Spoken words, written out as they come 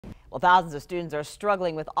Well, thousands of students are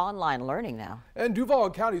struggling with online learning now. And Duval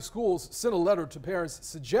County schools sent a letter to parents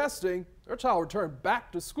suggesting their child return back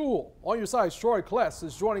to school. On Your Side's Troy Kless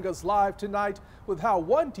is joining us live tonight with how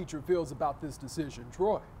one teacher feels about this decision.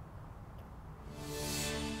 Troy.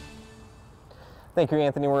 Thank you,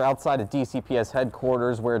 Anthony. We're outside of DCPS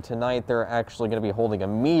headquarters where tonight they're actually going to be holding a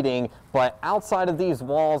meeting. But outside of these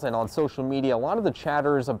walls and on social media, a lot of the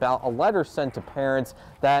chatter is about a letter sent to parents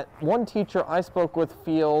that one teacher I spoke with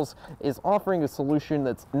feels is offering a solution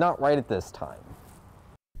that's not right at this time.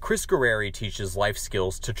 Chris Guerreri teaches life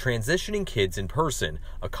skills to transitioning kids in person.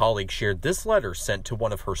 A colleague shared this letter sent to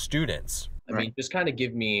one of her students. I mean, just kind of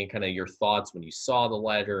give me kind of your thoughts when you saw the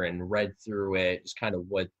letter and read through it. Just kind of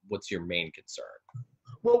what's your main concern?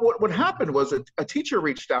 Well, what happened was a teacher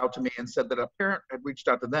reached out to me and said that a parent had reached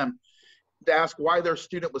out to them to ask why their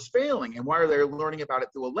student was failing and why are they learning about it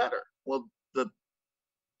through a letter. Well, the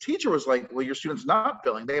teacher was like, well, your student's not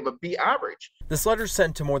failing. They have a B average. This letter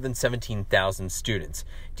sent to more than 17,000 students.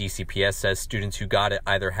 DCPS says students who got it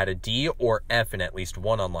either had a D or F in at least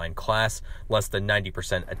one online class, less than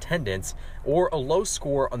 90% attendance, or a low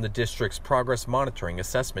score on the district's progress monitoring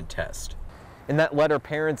assessment test. In that letter,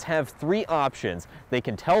 parents have three options. They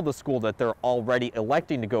can tell the school that they're already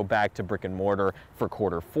electing to go back to brick and mortar for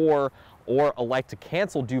Q4, or elect to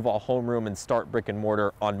cancel Duval homeroom and start brick and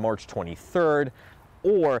mortar on March 23rd.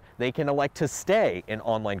 Or they can elect to stay in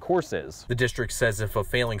online courses. The district says if a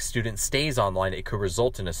failing student stays online, it could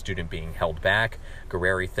result in a student being held back.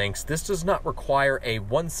 Guerreri thinks this does not require a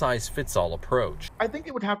one-size-fits-all approach. I think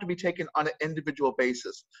it would have to be taken on an individual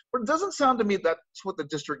basis, but it doesn't sound to me that's what the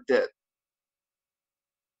district did.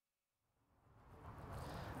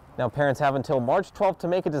 Now, parents have until March 12th to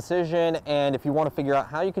make a decision, and if you want to figure out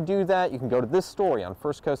how you can do that, you can go to this story on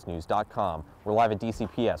firstcoastnews.com. We're live at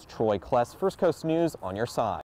DCPS. Troy Kless, First Coast News, on your side.